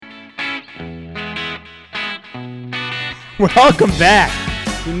Welcome back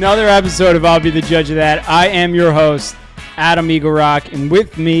to another episode of I'll Be the Judge of That. I am your host, Adam Eagle Rock, and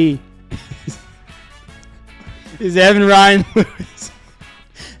with me is Evan Ryan Lewis.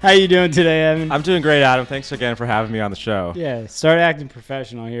 How you doing today, Evan? I'm doing great, Adam. Thanks again for having me on the show. Yeah, start acting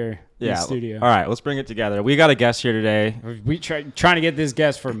professional here in the studio. All right, let's bring it together. We got a guest here today. We trying to get this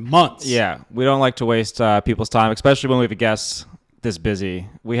guest for months. Yeah, we don't like to waste people's time, especially when we have a guest this busy.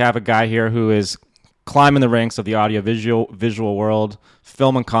 We have a guy here who is climbing the ranks of the audio-visual world,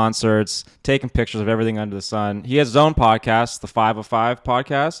 filming concerts, taking pictures of everything under the sun. He has his own podcast, the 505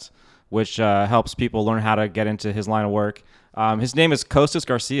 podcast, which helps people learn how to get into his line of work. His name is Costas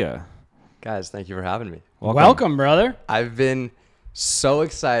Garcia. Guys, thank you for having me. Welcome, brother. I've been so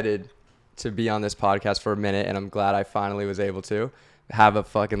excited to be on this podcast for a minute, and I'm glad I finally was able to have a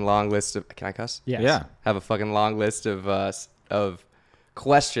fucking long list of... Can I cuss? Yes. Yeah. Have a fucking long list of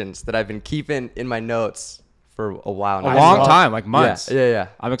questions that I've been keeping in my notes for a while now. A long time, like months. Yeah.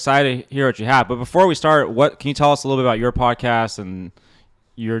 I'm excited to hear what you have. But before we start, can you tell us a little bit about your podcast and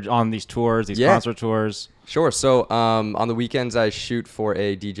you're on these tours, concert tours? Sure. So on the weekends, I shoot for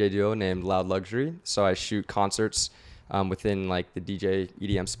a DJ duo named Loud Luxury. So I shoot concerts within like the DJ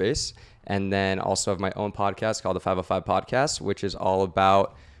EDM space. And then also have my own podcast called the 505 Podcast, which is all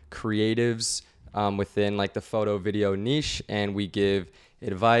about creatives within like the photo video niche. And we give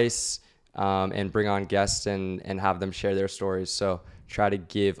advice and bring on guests and have them share their stories. So try to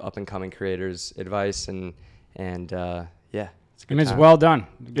give up and coming creators advice and yeah. And it's well done.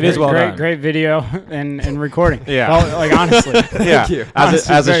 It is well done. Great video and recording. Yeah. Well, like honestly. Yeah. Thank you.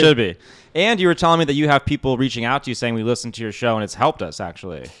 As it should be. And you were telling me that you have people reaching out to you saying we listened to your show and it's helped us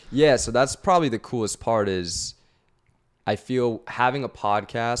actually. Yeah. So that's probably the coolest part is I feel having a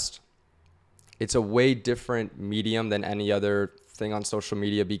podcast, it's a way different medium than any other thing on social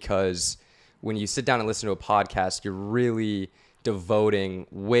media because when you sit down and listen to a podcast, you're really devoting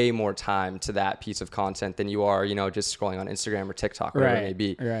way more time to that piece of content than you are, just scrolling on Instagram or TikTok, or whatever it may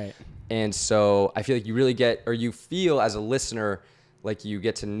be. Right. And so I feel like you really you feel as a listener like you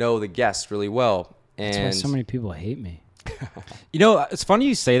get to know the guest really well. And That's why so many people hate me. It's funny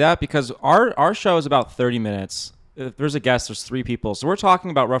you say that because our show is about 30 minutes. If there's a guest, there's 3 people. So we're talking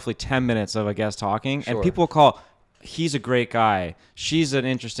about roughly 10 minutes of a guest talking. Sure. And people call, he's a great guy. She's an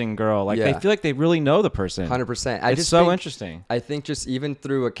interesting girl. Like they feel like they really know the person. 100%. It's so interesting. I think just even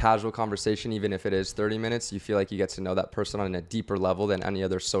through a casual conversation, even if it is 30 minutes, you feel like you get to know that person on a deeper level than any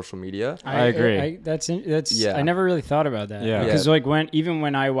other social media. I agree. I never really thought about that. Yeah. Because like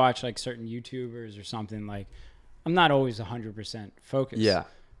when I watch like certain YouTubers or something, like I'm not always 100% focused. Yeah.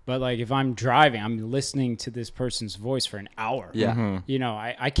 But like if I'm driving, I'm listening to this person's voice for an hour. Yeah. Mm-hmm.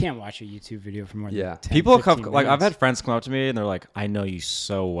 I can't watch a YouTube video for more than 10, People 15 come, like I've minutes. had friends come up to me and they're like, I know you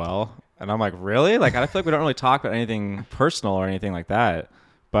so well. And I'm like, really? Like I feel like we don't really talk about anything personal or anything like that.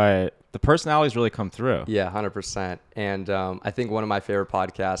 But the personalities really come through. Yeah, 100%. And I think one of my favorite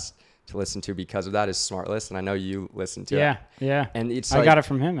podcasts to listen to because of that is Smartlist. And I know you listen to it. Yeah. And it's I got it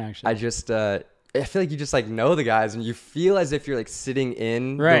from him actually. I feel like you just like know the guys and you feel as if you're like sitting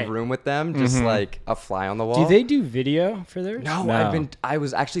in the room with them, just like a fly on the wall. Do they do video for theirs? No, I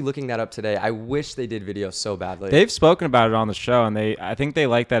was actually looking that up today. I wish they did video so badly. They've spoken about it on the show, and I think they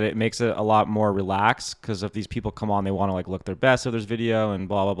like that it makes it a lot more relaxed because if these people come on, they want to like look their best if there's video and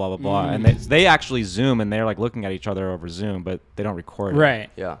blah, blah, blah, blah, blah. And they actually Zoom and they're like looking at each other over Zoom, but they don't record it. Right.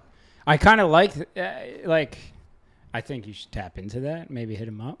 Yeah. I kind of like I think you should tap into that, maybe hit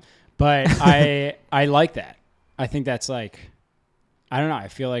him up. But I like that. I think that's like, I don't know. I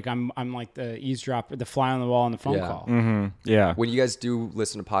feel like I'm like the eavesdropper, the fly on the wall on the phone call. Mm-hmm. Yeah. When you guys do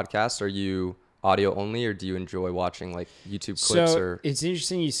listen to podcasts, are you audio only or do you enjoy watching like YouTube clips? So it's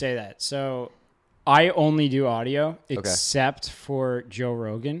interesting you say that. So I only do audio except for Joe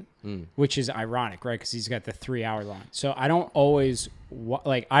Rogan, which is ironic, right? Because he's got the 3-hour line. So I don't always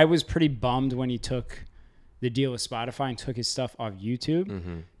I was pretty bummed when he took the deal with Spotify and took his stuff off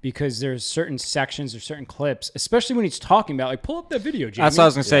YouTube because there's certain sections or certain clips, especially when he's talking about like pull up that video, Jamie. That's what I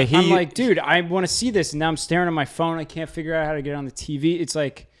was gonna say. I'm like, dude, I want to see this, and now I'm staring at my phone. I can't figure out how to get on the TV. It's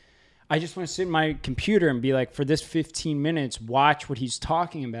like I just want to sit in my computer and be like, for this 15 minutes, watch what he's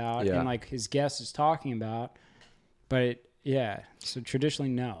talking about and like his guest is talking about. But so traditionally,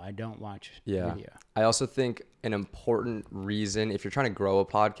 no, I don't watch video. I also think an important reason if you're trying to grow a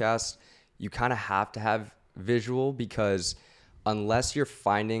podcast, you kind of have to have visual because unless you're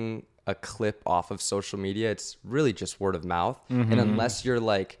finding a clip off of social media, it's really just word of mouth. And unless you're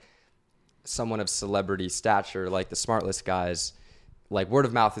like someone of celebrity stature, like the Smartlist guys, like word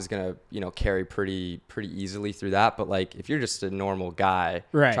of mouth is going to, carry pretty easily through that. But like if you're just a normal guy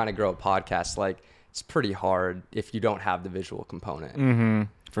trying to grow a podcast, like it's pretty hard if you don't have the visual component. Mm-hmm.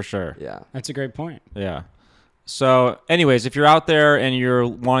 For sure. Yeah. That's a great point. Yeah. So anyways, if you're out there and you're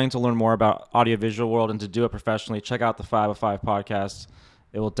wanting to learn more about audiovisual world and to do it professionally, check out the 505 podcast.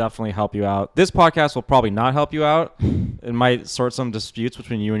 It will definitely help you out. This podcast will probably not help you out. It might sort some disputes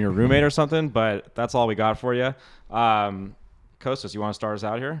between you and your roommate or something, but that's all we got for you. Kostas, you want to start us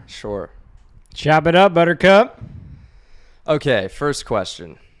out here? Sure. Chop it up, Buttercup. Okay, first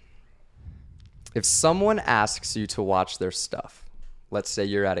question. If someone asks you to watch their stuff, let's say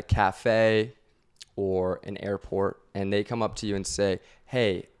you're at a cafe or an airport, and they come up to you and say,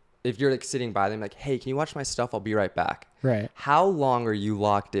 hey, if you're like sitting by them, like, hey, can you watch my stuff? I'll be right back. Right. How long are you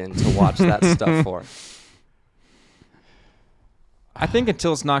locked in to watch that stuff for? I think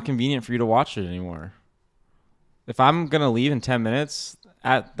until it's not convenient for you to watch it anymore. If I'm going to leave in 10 minutes,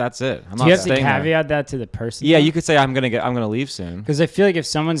 that's it. I'm Do you not have to staying there. caveat that to the person? Yeah, you could say I'm gonna leave soon. Because I feel like if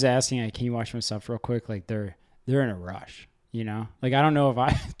someone's asking, like, can you watch my stuff real quick? Like they're in a rush, you know? Like, I don't know if I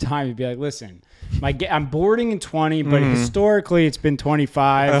have time to be like, listen, I'm boarding in 20, but historically it's been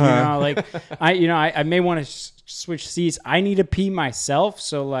 25, you know? Like, I may want to switch seats. I need to pee myself.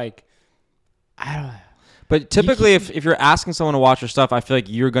 So, like, I don't know. But typically, if you're asking someone to watch your stuff, I feel like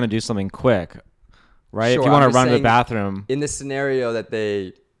you're gonna do something quick. Right? Sure, if you want I'm to just run to the saying, bathroom. In the scenario that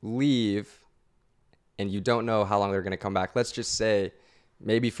they leave and you don't know how long they're going to come back, let's just say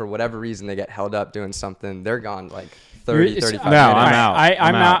maybe for whatever reason they get held up doing something, they're gone like 30, 35 No, minutes.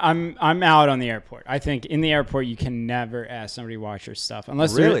 I'm out. I'm out on the airport. I think in the airport you can never ask somebody to watch your stuff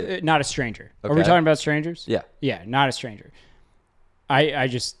unless Really? they're not a stranger. Are we Okay. talking about strangers? Yeah. Yeah, not a stranger. I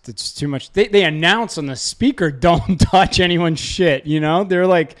just, it's too much. They announce on the speaker, don't touch anyone's shit, you know? They're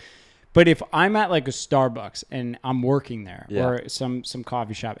like, but if I'm at like a Starbucks and I'm working there or some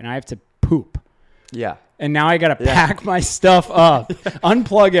coffee shop and I have to poop, Yeah. and now I got to pack my stuff up,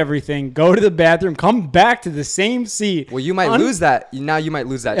 unplug everything, go to the bathroom, come back to the same seat. Well, you might lose that. Now you might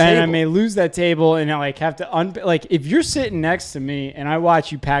lose that And table. I may lose that table and I like have to like if you're sitting next to me and I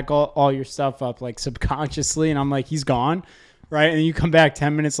watch you pack all your stuff up like subconsciously and I'm like, he's gone. Right. And then you come back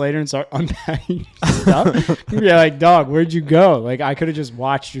 10 minutes later and start unpacking your stuff. You're like, dog, where'd you go? Like, I could have just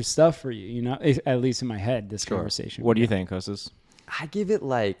watched your stuff for you, you know, at least in my head, this conversation. What do you think, Kostas? I give it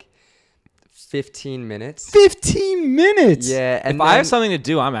like 15 minutes. 15 minutes. Yeah. And If I have something to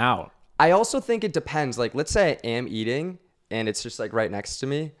do, I'm out. I also think it depends. Like, let's say I am eating and it's just like right next to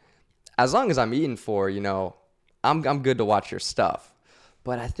me. As long as I'm eating for, I'm good to watch your stuff.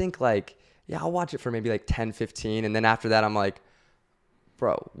 But I think like, yeah, I'll watch it for maybe like 10, 15. And then after that, I'm like,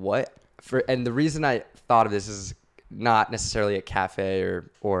 bro, what? And the reason I thought of this is not necessarily a cafe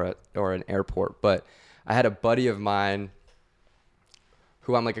or an airport, but I had a buddy of mine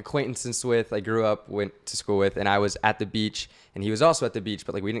who I'm like acquaintances with, I grew up, went to school with, and I was at the beach and he was also at the beach,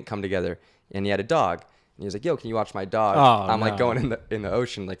 but like we didn't come together, and he had a dog. And he was like, yo, can you watch my dog? I'm like going in the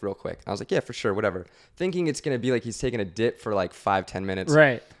ocean like real quick. I was like, yeah, for sure, whatever. Thinking it's going to be like he's taking a dip for like 5-10 minutes.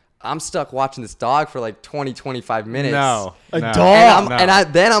 Right. I'm stuck watching this dog for like 20-25 minutes. No. Dog.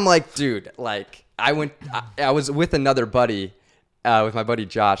 And then I'm like, dude, like I was with another buddy, with my buddy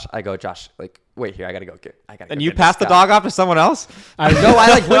Josh. I go, Josh, like, wait here, I gotta go. And you passed the dog off to someone else? I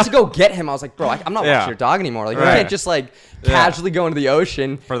like went to go get him. I was like, bro, I'm not watching your dog anymore. Like, you can't just like casually go into the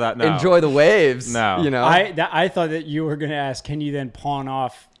ocean For that, no. enjoy the waves. No. You know. I thought that you were going to ask, can you then pawn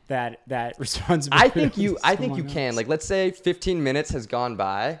off that responsibility? I think you can. Like, let's say 15 minutes has gone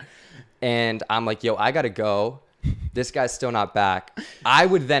by and I'm like, yo, I got to go. This guy's still not back. I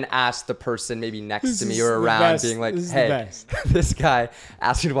would then ask the person maybe next to me or around being like, hey, this guy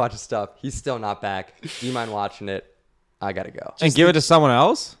asked you to watch his stuff. He's still not back. Do you mind watching it? I got to go. And give it to someone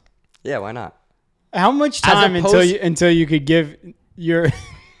else? Yeah, why not? How much time until you could give your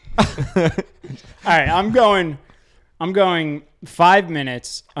All right, I'm going 5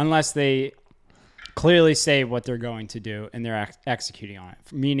 minutes unless they clearly say what they're going to do and they're executing on it.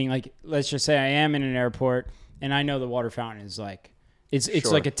 Meaning, like, let's just say I am in an airport and I know the water fountain is like,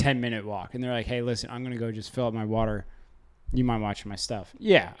 it's like a 10-minute walk. And they're like, hey, listen, I'm going to go just fill up my water. You mind watching my stuff?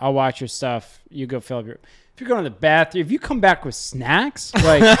 Yeah, I'll watch your stuff. You go fill up your... If you're going to the bathroom, if you come back with snacks,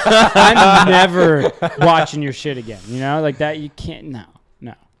 like, I'm never watching your shit again. You know? Like that, you can't...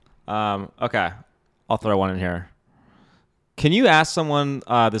 No. Okay. I'll throw one in here. Can you ask someone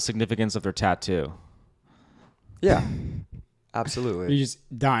the significance of their tattoo? Yeah, absolutely. You're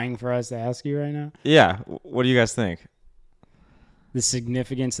just dying for us to ask you right now? Yeah. What do you guys think? The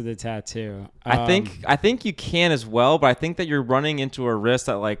significance of the tattoo. I think you can as well, but I think that you're running into a risk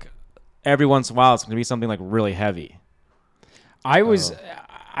that, like, every once in a while it's going to be something like really heavy. I was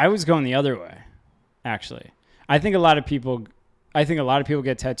going the other way, actually. I think a lot of people I think a lot of people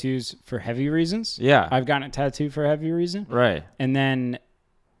get tattoos for heavy reasons. Yeah. I've gotten a tattoo for a heavy reason. Right. And then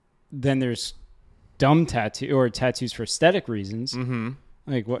there's dumb tattoo or tattoos for aesthetic reasons. Mm-hmm.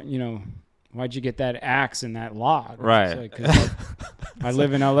 Like what, why'd you get that axe and that log? Right. Like, 'cause I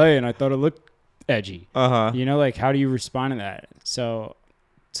live in LA and I thought it looked edgy. Uh-huh. Like how do you respond to that? So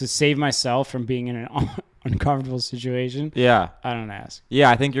to save myself from being in an uncomfortable situation, Yeah. I don't ask. Yeah,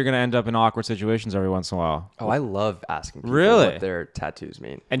 I think you're going to end up in awkward situations every once in a while. Oh, I love asking people Really? what their tattoos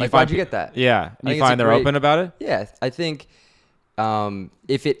mean. And like, why'd you get that? Yeah. I And think you it's find a they're great- open about it? Yeah, I think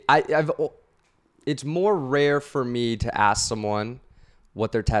it's more rare for me to ask someone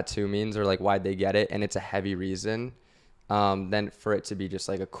what their tattoo means or like why'd they get it, and it's a heavy reason, than for it to be just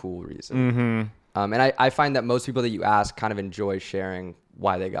like a cool reason. Mm-hmm. And I find that most people that you ask kind of enjoy sharing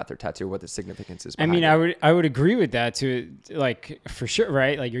why they got their tattoo, what the significance is behind it. I would agree with that too, like for sure,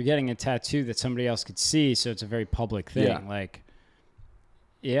 right? Like you're getting a tattoo that somebody else could see, so it's a very public thing. Yeah. Like,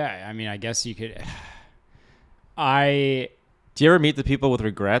 yeah, I mean, I guess you could. Do you ever meet the people with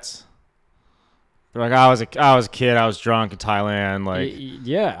regrets? They're like, I was a kid, I was drunk in Thailand, like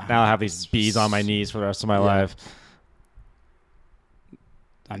yeah. now I have these beads on my knees for the rest of my life.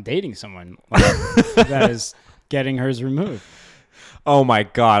 I'm dating someone that is getting hers removed. Oh my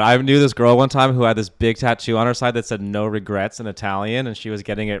God. I knew this girl one time who had this big tattoo on her side that said no regrets in Italian, and she was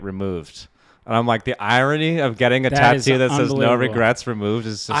getting it removed. And I'm like, the irony of getting a tattoo that says no regrets removed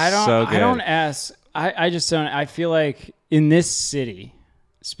is just so good. I don't ask. I just don't. I feel like in this city,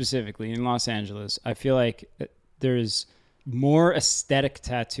 specifically in Los Angeles, I feel like there's more aesthetic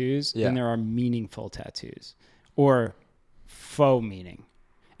tattoos than there are meaningful tattoos or faux meaning.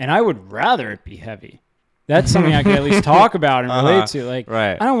 And I would rather it be heavy. That's something I can at least talk about and relate to. Like,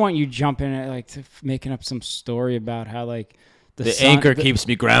 right. I don't want you jumping at like making up some story about how like the anchor keeps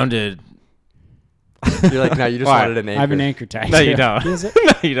me grounded. You're like, no, you just wanted an anchor. I have an anchor tattoo. No, you don't. Is it?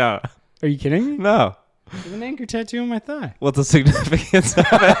 No, you don't. Are you kidding me? No. I have an anchor tattoo on my thigh. What's the significance of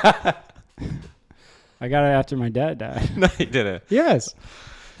it? I got it after my dad died. No, you didn't. Yes.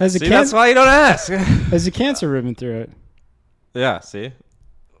 As a See, that's why you don't ask. There's a cancer ribbon through it. Yeah, see?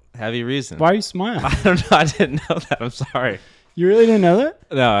 Heavy reason. Why are you smiling? I don't know. I didn't know that. I'm sorry. You really didn't know that?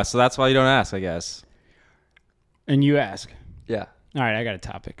 No, so that's why you don't ask, I guess. And you ask. Yeah. All right, I got a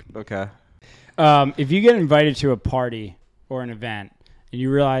topic. Okay. If you get invited to a party or an event and you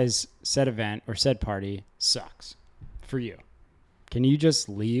realize said event or said party sucks for you, can you just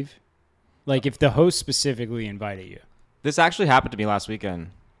leave? Like if the host specifically invited you. This actually happened to me last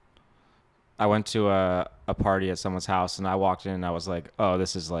weekend. I went to a party at someone's house and I walked in and I was like, oh,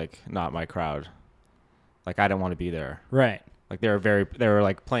 this is like not my crowd. Like I didn't want to be there. Right. Like they were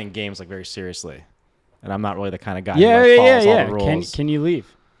like playing games like very seriously. And I'm not really the kind of guy who who follows all the rules. Can you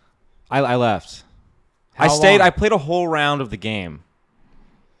leave? I left. How I stayed. long? I played a whole round of the game.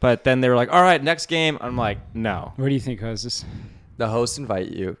 But then they were like, all right, next game. I'm like, no. What do you think, hostess? The host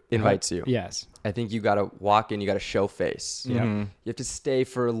invites you. Yes. I think you got to walk in, you got to show face. Yeah. You have to stay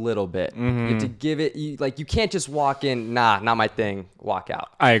for a little bit. Mm-hmm. You have to give it, you can't just walk in, nah, not my thing, walk out.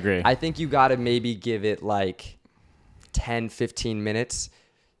 I agree. I think you got to maybe give it like 10, 15 minutes,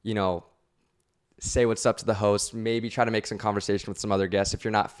 say what's up to the host, maybe try to make some conversation with some other guests. If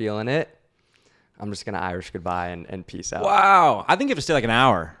you're not feeling it, I'm just going to Irish goodbye and peace out. Wow. I think you have to stay like an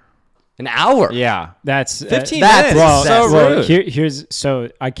hour. An hour? Yeah. That's 15 that's minutes. so rude. So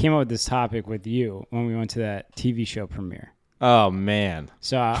I came up with this topic with you when we went to that TV show premiere. Oh, man.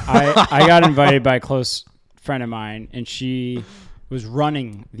 So I got invited by a close friend of mine, and she was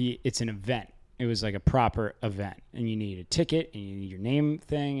running it's an event. It was like a proper event, and you need a ticket, and you need your name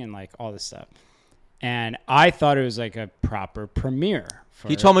thing, and like all this stuff. And I thought it was like a proper premiere.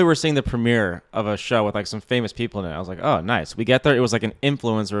 He told me we were seeing the premiere of a show with like some famous people in it. I was like, oh, nice. We get there. It was like an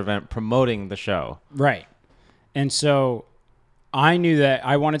influencer event promoting the show. Right. And so I knew that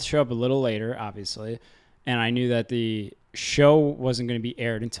I wanted to show up a little later, obviously. And I knew that the show wasn't going to be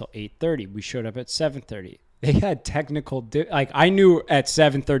aired until 8:30. We showed up at 7:30. They had technical... I knew at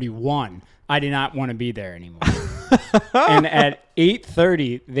 7:31 I did not want to be there anymore. And at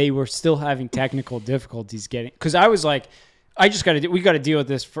 8:30, they were still having technical difficulties getting... Because I was like... we got to deal with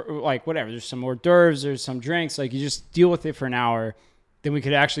this for like whatever. There's some hors d'oeuvres, there's some drinks. Like you just deal with it for an hour. Then we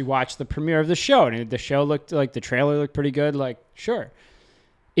could actually watch the premiere of the show. And the show looked like the trailer looked pretty good. Like, sure.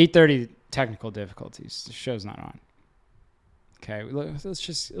 8:30, technical difficulties. The show's not on. Okay.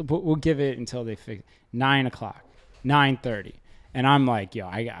 We'll give it until they fix 9 o'clock, 9:30. And I'm like, yo,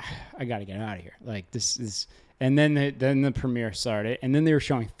 I got to get out of here. Like this is, and then the premiere started and then they were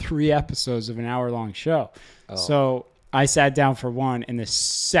showing 3 episodes of an hour long show. Oh. So I sat down for one, and the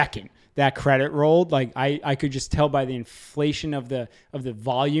second that credit rolled, like I could just tell by the inflation of the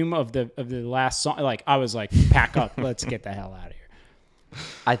volume of the last song. Like I was like, pack up, let's get the hell out of here.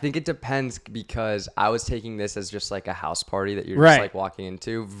 I think it depends because I was taking this as just like a house party that you're Right. just like walking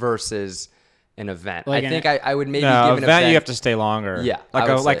into versus an event. Like I think I would maybe No, give an event you have to stay longer. Yeah, like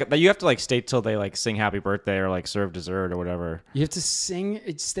I would say. you have to like stay till they like sing happy birthday or like serve dessert or whatever. You have to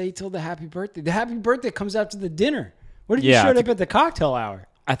stay till the happy birthday. The happy birthday comes after the dinner. What if Yeah, you showed I up at the cocktail hour?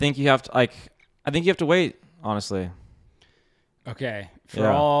 I think you have to wait. Honestly, Okay, for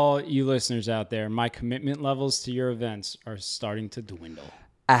Yeah. all you listeners out there, my commitment levels to your events are starting to dwindle.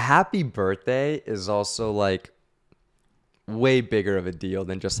 A happy birthday is also like way bigger of a deal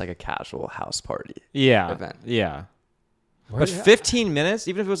than just like a casual house party. yeah, Event. yeah. But Where's 15 minutes,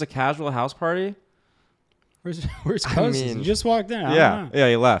 even if it was a casual house party. where's Cousins? mean- You just walked in. I don't know. Yeah,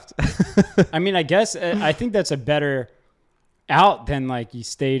 you left. I mean, I guess I think that's a better out than like you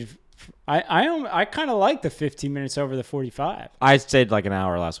stayed. I kind of like the 15 minutes over the 45. I stayed like an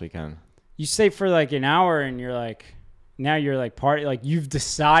hour last weekend. You stay for like an hour and you're like, now you're like party, like you've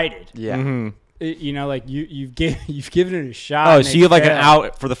decided. Yeah. Mm-hmm. You know, like you've given it a shot. Oh, and so it you have like an failed.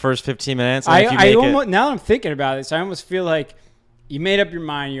 out for the first 15 minutes. And if you I make almost it, now I'm thinking about this. I almost feel like you made up your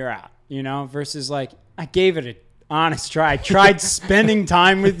mind, you're out. You know, versus like I gave it an honest try. I tried spending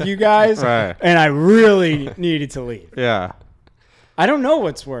time with you guys, Right. and I really needed to leave. yeah, I don't know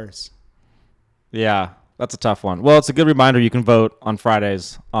what's worse. yeah, that's a tough one. Well, it's a good reminder. You can vote on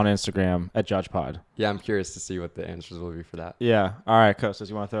Fridays on Instagram at JudgePod. Yeah, I'm curious to see what the answers will be for that. Yeah. All right, Kostas,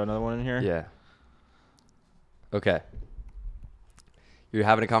 you want to throw another one in here? Yeah. Okay. You're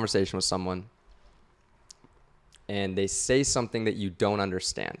having a conversation with someone and they say something that you don't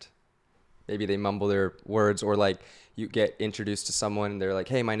understand. Maybe they mumble their words, or like you get introduced to someone and they're like,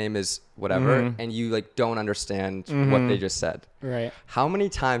 hey, my name is whatever. Mhm. And you like don't understand what they just said. Right. How many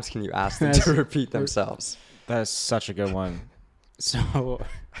times can you ask them That's- to repeat themselves? That's such a good one. So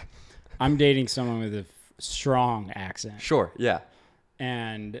I'm dating someone with a strong accent, Sure. Yeah.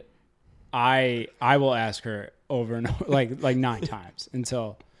 and I will ask her over and over, like 9 times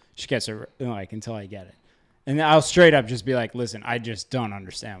until she gets it, like until I get it. And then I'll straight up just be like, listen, I just don't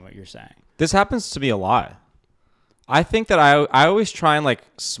understand what you're saying. This happens to me a lot. I think that I always try and like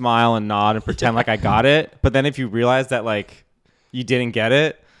smile and nod and pretend like I got it. But then if you realize that like you didn't get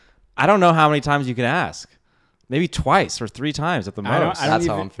it, I don't know how many times you can ask. Maybe twice or 3 times at the I don't- most. I That's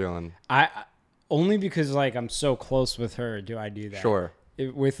how even- I'm feeling. I only because like I'm so close with her do I do that. Sure.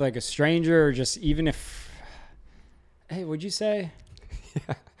 With like a stranger, or just even if, hey, what'd you say?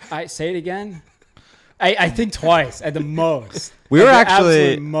 Yeah. I say it again. I think twice at the most. We were At the actually-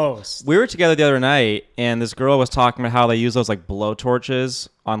 absolute most. We were together the other night, and this girl was talking about how they use those like blow torches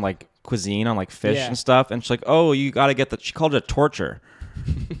on like cuisine, on like fish Yeah. and stuff. And she's like, "Oh, you got to get she called it a torture,"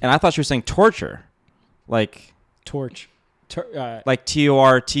 and I thought she was saying torture, like Torch. like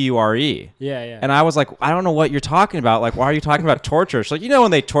TORTURE. Yeah, yeah. And I was like, I don't know what you're talking about. Like, why are you talking about torture? She's like, you know,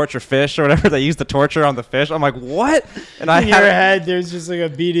 when they torture fish or whatever, they use the torture on the fish. I'm like, what? And I in your had head, there's just like a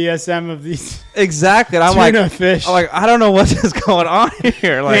BDSM of these exactly. And I'm tuna like, fish I'm like, I don't know what is going on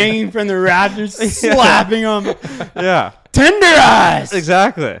here. Like, hanging from the rafters, slapping them. yeah, Tenderize.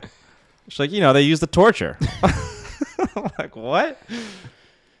 exactly. She's like, you know, they use the torture. I'm like, what?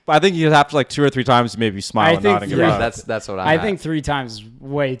 But I think you have to like 2 or 3 times maybe smile I and think nod and give three- up. That's what I think 3 times is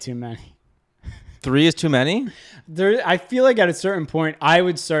way too many. 3 is too many. I feel like at a certain point, I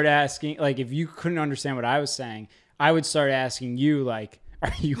would start asking, like, if you couldn't understand what I was saying, I would start asking you, like,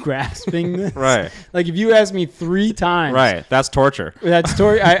 are you grasping this? Right. Like, if you ask me 3 times, Right. That's torture. that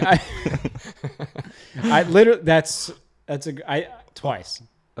story, I literally, twice.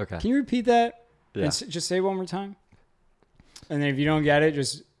 Okay. Can you repeat that? Yeah. And just say it one more time. And then if you don't get it,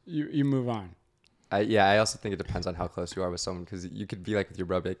 just you move on. I also think it depends on how close you are with someone, because you could be like with your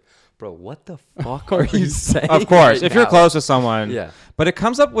bro, like, bro, what the fuck are you saying? Of course, right if you're now?" close with someone. Yeah. But it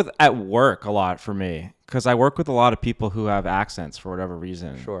comes up with at work a lot for me because I work with a lot of people who have accents for whatever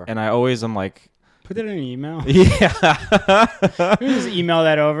reason. Sure. And I always am like, Put that in an email. yeah. You just email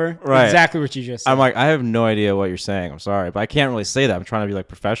that over. Right. Exactly what you just said. I'm like, I have no idea what you're saying. I'm sorry, but I can't really say that. I'm trying to be like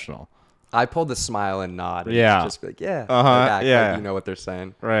professional. I pulled the smile and nod. And Yeah. Just be like, yeah. Uh-huh, Like, act yeah. Like you know what they're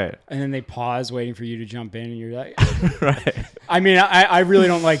saying. Right. And then they pause, waiting for you to jump in, and you're like, Right. I mean, I really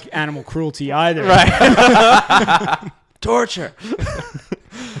don't like animal cruelty either. Right. Torture.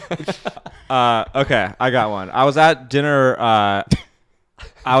 Okay, I got one. I was at dinner.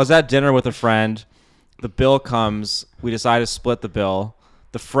 With a friend. The bill comes. We decide to split the bill.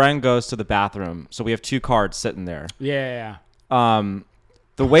 The friend goes to the bathroom, so we have 2 cards sitting there. Yeah.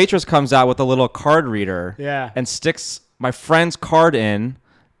 The waitress comes out with a little card reader Yeah. and sticks my friend's card in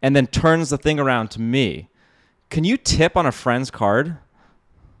and then turns the thing around to me. Can you tip on a friend's card?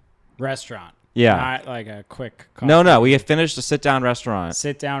 Restaurant. Yeah. Not like a quick coffee. No. We had finished a sit-down restaurant.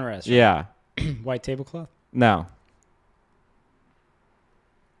 Sit-down restaurant. Yeah. White tablecloth? No.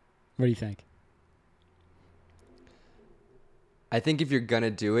 What do you think? I think if you're going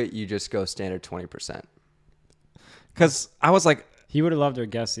to do it, you just go standard 20%. Because I was like, He would have loved our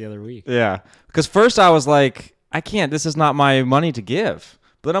guest the other week. yeah. Because first I was like, I can't. This is not my money to give.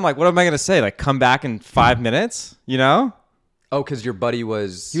 But then I'm like, what am I going to say? Like, come back in 5 minutes? You know? Oh, because your buddy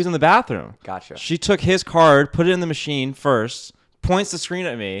was... He was in the bathroom. Gotcha. She took his card, put it in the machine first, points the screen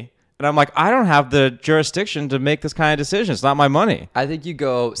at me, and I'm like, I don't have the jurisdiction to make this kind of decision. It's not my money. I think you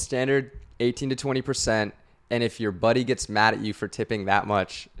go standard 18 to 20%, and if your buddy gets mad at you for tipping that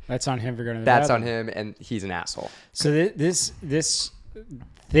much, That's on him for going to the that's bathroom. on him, and he's an asshole. So this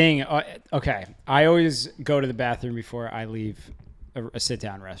thing, okay. I always go to the bathroom before I leave a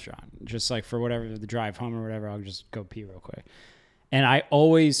sit-down restaurant. Just like for whatever, the drive home or whatever, I'll just go pee real quick. And I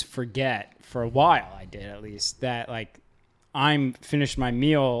always forget, for a while I did at least, that like I'm finished my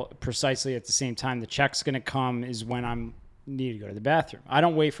meal precisely at the same time the check's going to come is when I'm need to go to the bathroom. I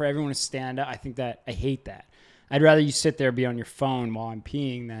don't wait for everyone to stand up. I hate that. I'd rather you sit there, be on your phone while I'm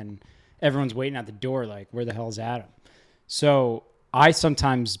peeing than everyone's waiting at the door like, where the hell's Adam? So I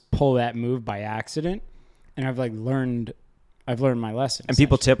sometimes pull that move by accident, and I've learned my lesson. And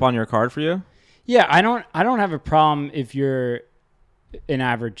people tip on your card for you? Yeah, I don't have a problem if you're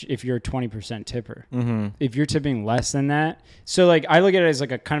if you're a 20% tipper. Mm-hmm. If you're tipping less than that. So like I look at it as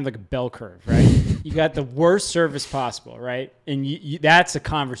like a kind of like a bell curve, right? You got the worst service possible, right? And you that's a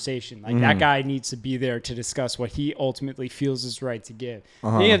conversation. Like that guy needs to be there to discuss what he ultimately feels is right to give.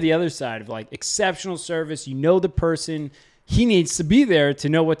 Then you have the other side of like exceptional service. You know the person, he needs to be there to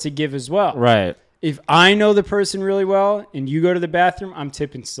know what to give as well. Right. If I know the person really well and you go to the bathroom, I'm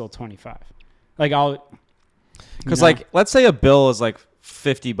tipping still 25. Like Because like, let's say a bill is like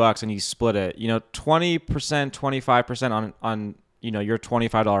 $50 and you split it, 20%, 25% on your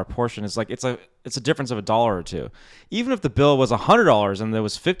 $25 portion is like, it's a difference of $1 or $2. Even if the bill was $100 and there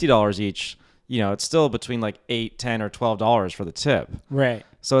was $50 each, it's still between like $8, $10 or $12 for the tip. right.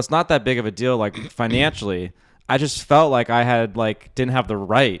 So it's not that big of a deal. Like financially, I just felt like I had didn't have the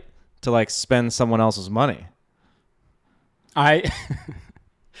right to like spend someone else's money. I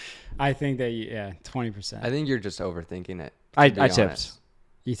think that 20%. I think you're just overthinking it. I to be tipped. honest.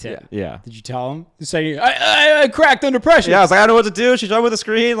 You tipped. Yeah. Did you tell him? You say I cracked under pressure. Yeah, I was like, I don't know what to do. She's done with the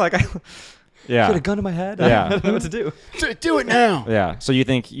screen. Like, yeah. Get a gun to my head. Yeah. I don't know what to do. Do it now. Yeah. So you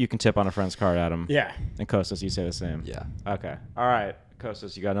think you can tip on a friend's card, Adam? Yeah. And Kostas, you say the same? Yeah. Okay. All right.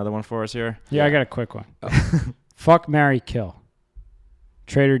 Kostas, you got another one for us here? Yeah, I got a quick one. Fuck, marry, kill.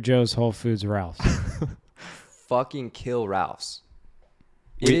 Trader Joe's, Whole Foods, Ralph's. Fucking kill Ralph's.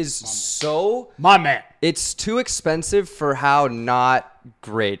 It is so... My man. It's too expensive for how not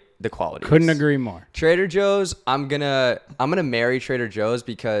great the quality Couldn't is. agree more. Trader Joe's, I'm gonna marry Trader Joe's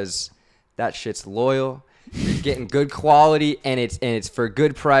because that shit's loyal. You're getting good quality and it's for a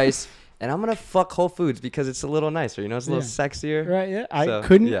good price. And I'm gonna fuck Whole Foods because it's a little nicer, it's a little sexier. Right, yeah. So, I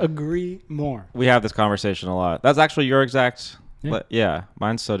couldn't yeah. agree more. We have this conversation a lot. That's actually your exact... Yeah. Yeah.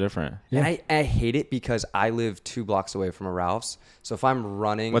 Mine's so different. Yeah. And I hate it because I live 2 blocks away from a Ralph's. So if I'm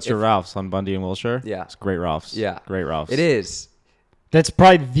running... What's your Ralph's on Bundy and Wilshire? Yeah. It's great Ralph's. Yeah. Great Ralph's. It is. That's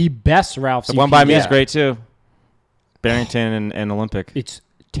probably the best Ralph's. The you one can by me get. is great too. Barrington and Olympic. It's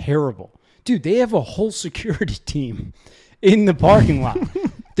terrible. Dude, they have a whole security team in the parking lot.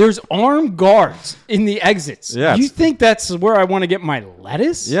 There's armed guards in the exits. Yeah, You it's- think that's where I want to get my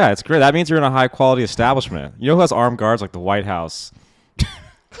lettuce? Yeah, it's great. That means you're in a high quality establishment. You know who has armed guards like the White House?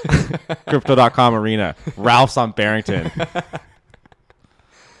 Crypto.com Arena. Ralph's on Barrington.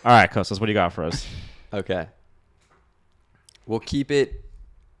 All right, Kostas, what do you got for us? Okay. We'll keep it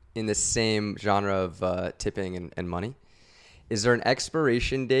in the same genre of tipping and money. Is there an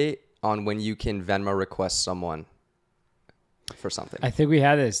expiration date on when you can Venmo request someone for something? I think we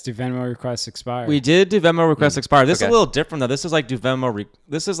had this. Do Venmo requests expire? We did do Venmo requests expire. This is Okay. a little different though. This is like do Venmo.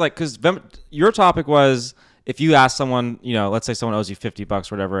 This is like because your topic was if you ask someone, let's say someone owes you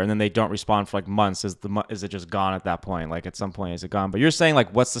 $50 or whatever, and then they don't respond for like months, is it just gone at that point? Like at some point, is it gone? But you're saying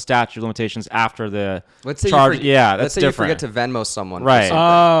like what's the statute of limitations after the Let's say charge? You forget, That's let's say different. you forget to Venmo someone. for Right. something.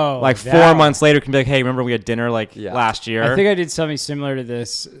 Oh. Like that 4 one. months later, can be like, hey, remember we had dinner Yeah. last year? I think I did something similar to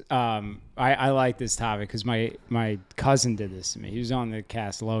this. I like this topic because my cousin did this to me. He was on the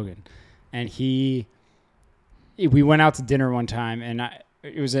cast Logan, and we went out to dinner one time, and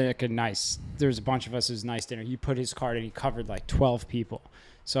it was like there was a bunch of us. It was a nice dinner. He put his card and he covered like 12 people.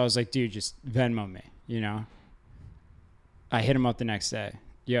 So I was like, dude, just Venmo me, I hit him up the next day.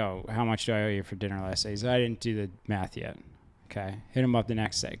 yo, how much do I owe you for dinner last day? He said, I didn't do the math yet. Okay. Hit him up the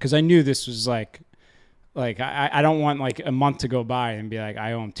next day. Because I knew this was like I don't want like a month to go by and be like,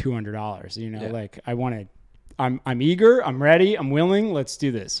 I owe him $200. You know, like I wanted, I'm eager, I'm ready, I'm willing. Let's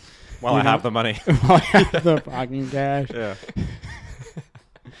do this. While I have the money. While I have the fucking cash. Yeah.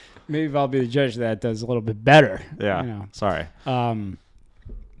 Maybe if I'll be the judge that does a little bit better. Yeah. You know. Sorry.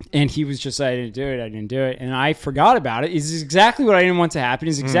 And he was just like, I didn't do it. And I forgot about it. It's exactly what I didn't want to happen.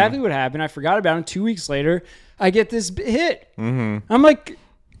 It's exactly what happened. I forgot about it. 2 weeks later, I get this hit. Mm-hmm. I'm like,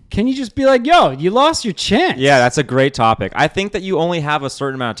 can you just be like, yo, you lost your chance? Yeah, that's a great topic. I think that you only have a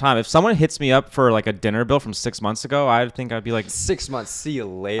certain amount of time. If someone hits me up for like a dinner bill from 6 months ago, I think I'd be like, 6 months, see you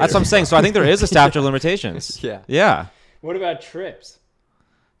later. That's what I'm saying. So I think there is a statute of limitations. Yeah. Yeah. What about trips?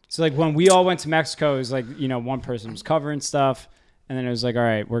 So like when we all went to Mexico, it was like, you know, one person was covering stuff. And then it was like, all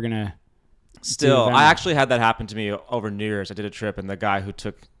right, we're going to. Still, I actually had that happen to me over New Year's. I did a trip, and the guy who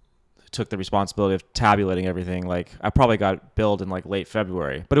took the responsibility of tabulating everything, like I probably got billed in like late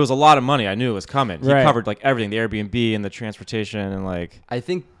February, but it was a lot of money. I knew it was coming. He covered like everything, the Airbnb and the transportation, and like. I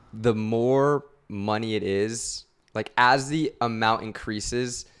think the more money it is, like as the amount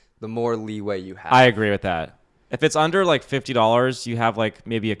increases, the more leeway you have. I agree with that. If it's under like $50, you have like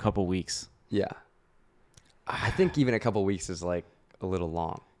maybe a couple weeks. Yeah. I think even a couple weeks is like a little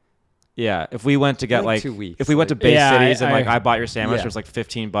long. Yeah, if we went to get like 2 weeks, if we went to Bay Cities and like I bought your sandwich, yeah. it was like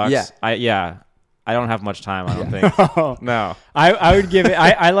 $15. Yeah. I don't have much time. I don't think. No. I would give it.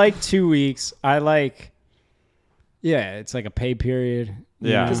 I like 2 weeks. I like. Yeah, it's like a pay period.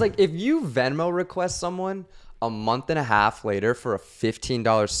 Yeah. Because like if you Venmo request someone a month and a half later for a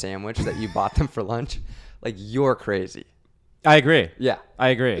 $15 sandwich that you bought them for lunch, like you're crazy. I agree. Yeah. I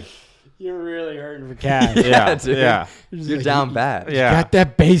agree. You're really hurting for cash. Yeah, dude. yeah. You're like, down bad. Yeah. Got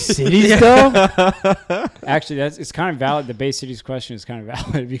that Bay Cities though? Actually, it's kind of valid. The Bay Cities question is kind of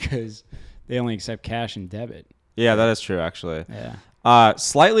valid because they only accept cash and debit. Yeah, that is true actually. Yeah.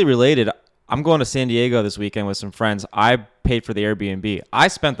 Slightly related, I'm going to San Diego this weekend with some friends. I paid for the Airbnb. I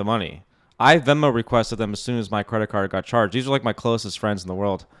spent the money. I Venmo requested them as soon as my credit card got charged. These are like my closest friends in the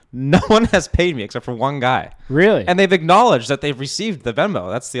world. No one has paid me except for one guy. Really? And they've acknowledged that they've received the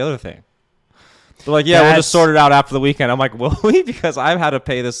Venmo. That's the other thing. They're like, yeah, we'll just sort it out after the weekend. I'm like, will we? Because I've had to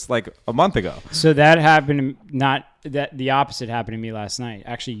pay this like a month ago. So that happened. Not that the opposite happened to me last night.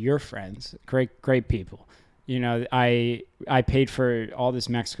 Actually, your friends, great people. You know, I paid for all this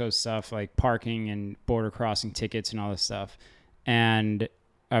Mexico stuff, like parking and border crossing tickets and all this stuff. And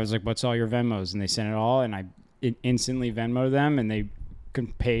I was like, what's all your Venmos? And they sent it all. And I instantly Venmoed them and they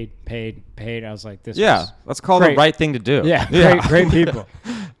paid. I was like, this was that's called great. the right thing to do. Yeah. Great people.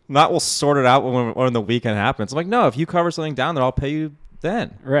 Not we'll sort it out when the weekend happens. I'm like, no, if you cover something down there, I'll pay you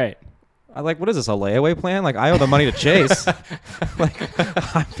then. Right. I like, what is this, a layaway plan? Like, I owe the money to Chase. Like,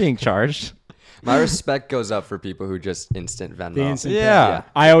 I'm being charged. My respect goes up for people who just instant Venmo. The instant Yeah.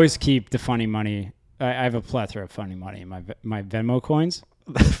 I always keep the funny money. I have a plethora of funny money in my Venmo coins.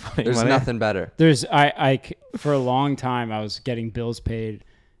 There's nothing better. There's I for a long time I was getting bills paid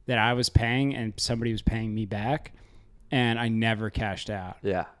that I was paying and somebody was paying me back, and I never cashed out.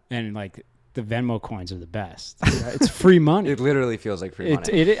 Yeah. And like the Venmo coins are the best. It's free money. It literally feels like free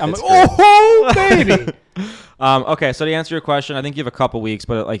money. I'm like, oh baby. Okay, so to answer your question, I think you have a couple weeks,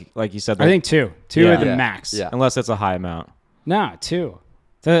 but like you said, I think two Yeah. are the Yeah. max. Yeah. unless it's a high amount. No, two.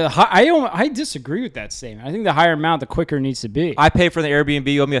 I disagree with that statement. I think the higher amount, the quicker it needs to be. I pay for the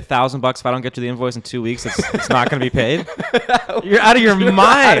Airbnb. You owe me $1,000 if I don't get you the invoice in 2 weeks. It's not going to be paid. You're out of your mind.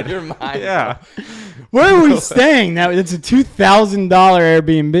 Out of your mind. Yeah. Where are we staying now? It's a $2,000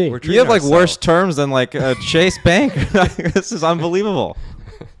 Airbnb. You have like worse terms than like a Chase Bank. This is unbelievable.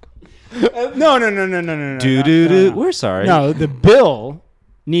 No. Do. We're sorry. No, the bill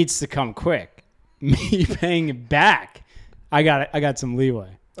needs to come quick. Me paying it back, I got some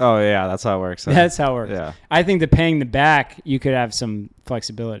leeway. Oh yeah, that's how it works. Huh? That's how it works. Yeah. I think the paying the back, you could have some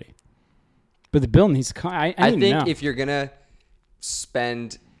flexibility, but the bill needs to come. I think know. if you're gonna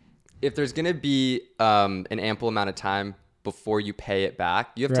if there's gonna be an ample amount of time before you pay it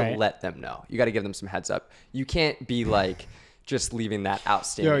back, you have to let them know. You got to give them some heads up. You can't be like just leaving that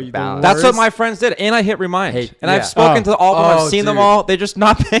outstanding balance. That's what my friends did, and I hit remind. And I've spoken to all of them. I've seen them all. They're just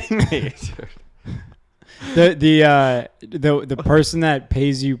not paying me. The person that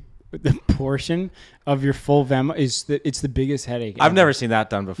pays you the portion of your full Venmo it's the biggest headache. I've ever. never seen that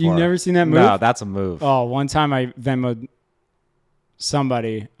done before. You've never seen that move? No, that's a move. Oh, one time I Venmoed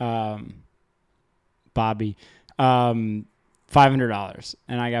somebody, Bobby, $500,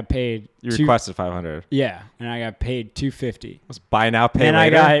 and I got paid. You requested $500. Yeah, and I got paid $250. Was buy now, pay and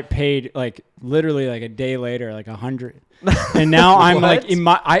later. And I got paid like literally like a day later, like $100. And now I'm like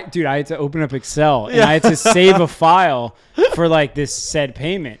I had to open up Excel and I had to save a file for like this said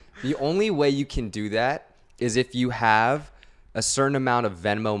payment. The only way you can do that is if you have a certain amount of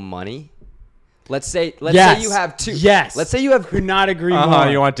Venmo money. Let's say you have two. Yes. Let's say you have. Could not agree more.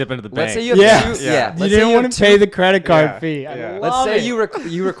 You want to dip into the bank. Let's say you have two. Yeah. You didn't want to pay the credit card fee. Let's say you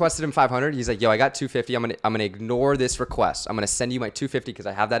requested him $500. He's like, yo, I got $250. I'm gonna ignore this request. I'm gonna send you my $250 because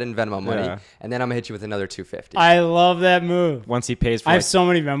I have that in Venmo money, and then I'm gonna hit you with another $250. I love that move. Once he pays for I have so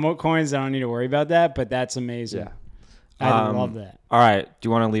many Venmo coins, I don't need to worry about that, but that's amazing. Yeah. I love that. All right. Do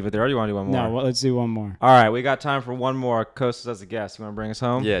you want to leave it there or do you want to do one more? No, let's do one more. All right. We got time for one more. Kostas as a guest. You want to bring us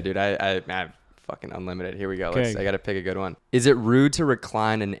home? Yeah, dude. I fucking unlimited. Here we go. I got to pick a good one. Is it rude to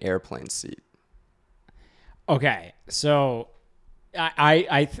recline an airplane seat? Okay. So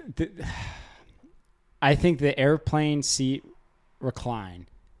I think the airplane seat recline,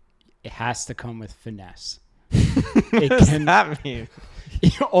 it has to come with finesse. What does that mean?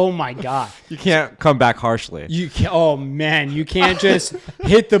 Oh my God! You can't come back harshly. Oh man, you can't just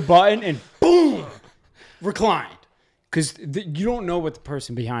hit the button and boom, reclined, because you don't know what the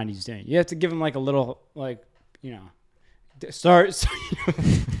person behind you is doing. You have to give them like a little, like, start.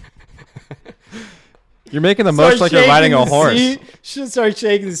 You're making the motion like you're riding a horse. Should start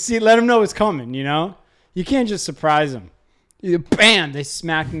shaking the seat. Let them know it's coming. You can't just surprise them. Bam! They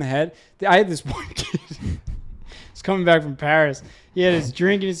smacked in the head. I had this one kid. He's coming back from Paris. He had his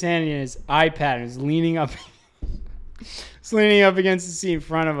drink in his hand and his iPad, and he was leaning up. Leaning up against the seat in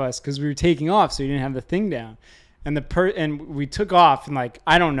front of us because we were taking off, so he didn't have the thing down. And and we took off, and like,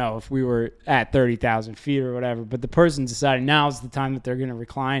 I don't know if we were at 30,000 feet or whatever, but the person decided now's the time that they're going to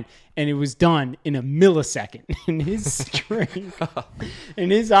recline, and it was done in a millisecond. And his drink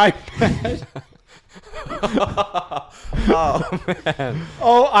and his iPad. Oh man!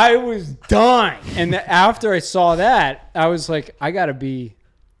 Oh, I was dying. And after I saw that, I was like,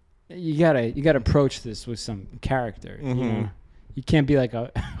 you gotta approach this with some character. Mm-hmm. You can't be like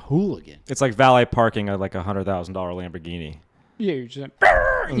a hooligan. It's like valet parking at like $100,000 Lamborghini. Yeah, you're just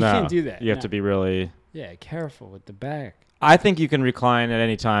like, you can't do that. You have to be really careful with the back. I think you can recline at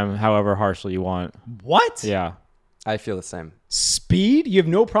any time, however harshly you want. What? Yeah. I feel the same. Speed? You have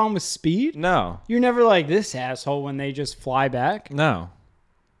no problem with speed? No. You're never like this asshole when they just fly back? No.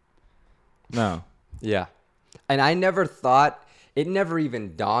 Yeah. And I never thought, it never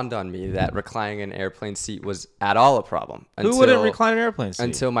even dawned on me that reclining an airplane seat was at all a problem. Who wouldn't recline an airplane seat?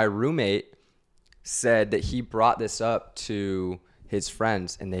 Until my roommate said that he brought this up to his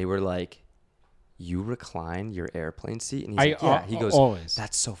friends, and they were like, you recline your airplane seat? And he's like, yeah. He goes, always.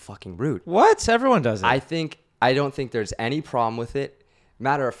 That's so fucking rude. What? Everyone does it. I don't think there's any problem with it.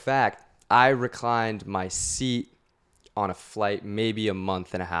 Matter of fact, I reclined my seat on a flight maybe a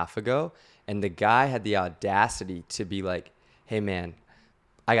month and a half ago, and the guy had the audacity to be like, hey man,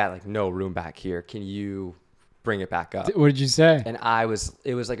 I got like no room back here. Can you bring it back up? What did you say? And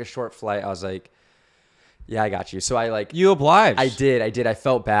it was like a short flight. I was like, yeah, I got you. So you obliged. I did. I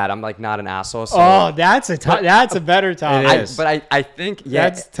felt bad. I'm like not an asshole. So that's a better topic. It is. But I think,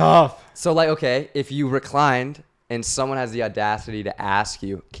 that's tough. So like, okay, if you reclined and someone has the audacity to ask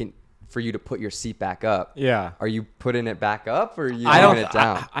you, for you to put your seat back up. Yeah. Are you putting it back up or are you moving it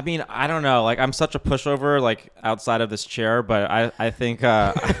down? I mean, I don't know. Like, I'm such a pushover, like outside of this chair, but I think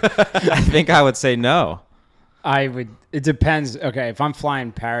I think I would say no. It depends. Okay, if I'm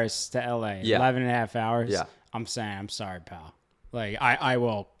flying Paris to LA, 11 and a half hours, I'm saying, I'm sorry, pal. Like,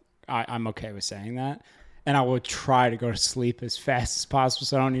 I'm okay with saying that. And I will try to go to sleep as fast as possible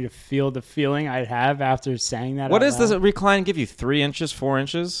so I don't need to feel the feeling I'd have after saying that. What does this recline give you? 3 inches, 4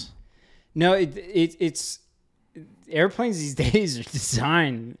 inches? No, it's airplanes these days are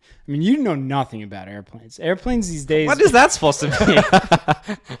designed. I mean, you know nothing about airplanes. Airplanes these days. What is that supposed to mean?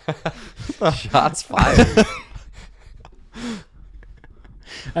 Shots fired.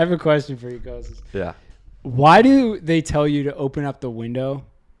 I have a question for you, Kostas. Yeah. Why do they tell you to open up the window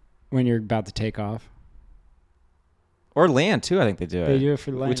when you're about to take off? Or land too. I think they do it. They do it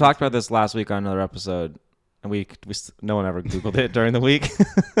for land. We talked about this last week on another episode, and no one ever Googled it during the week.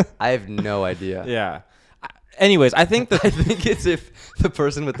 I have no idea. Yeah. Anyways, I think it's if the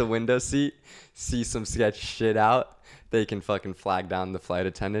person with the window seat sees some sketch shit out, they can fucking flag down the flight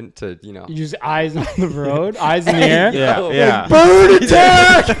attendant to, You just eyes on the road, eyes in the air. Yeah. Bird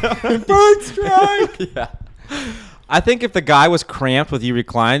attack! Bird strike! Yeah. I think if the guy was cramped with you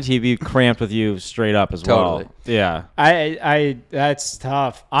reclined, he'd be cramped with you straight up as well. Yeah. I that's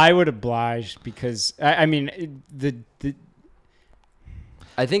tough. I would oblige because I mean the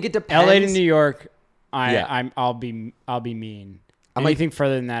I think it depends. LA to New York, Yeah. I'll be mean. I'm like- Anything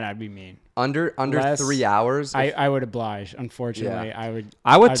further than that, I'd be mean. Under Less, 3 hours. I would oblige. Unfortunately, Yeah.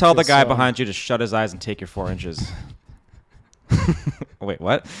 I would I'd tell the feel guy so- behind you to shut his eyes and take your 4 inches. Wait,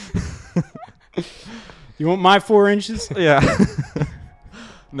 what? You want my 4 inches? Yeah.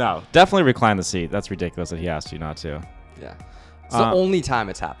 No, definitely recline the seat. That's ridiculous that he asked you not to. Yeah. It's the only time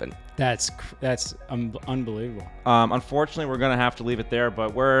it's happened. That's unbelievable. Unfortunately, we're gonna have to leave it there.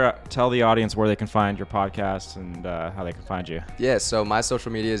 But tell the audience where they can find your podcast and how they can find you. Yeah, so my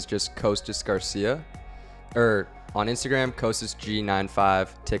social media is just Costas Garcia. Or on Instagram, Costas G95,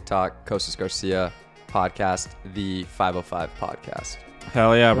 TikTok, Costas Garcia, podcast, the 505 podcast.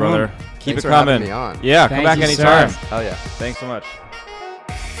 Hell yeah, brother! Keep Thanks it for having coming. me on. Yeah, come Thank back you, anytime. sir. Hell yeah. Thanks so much.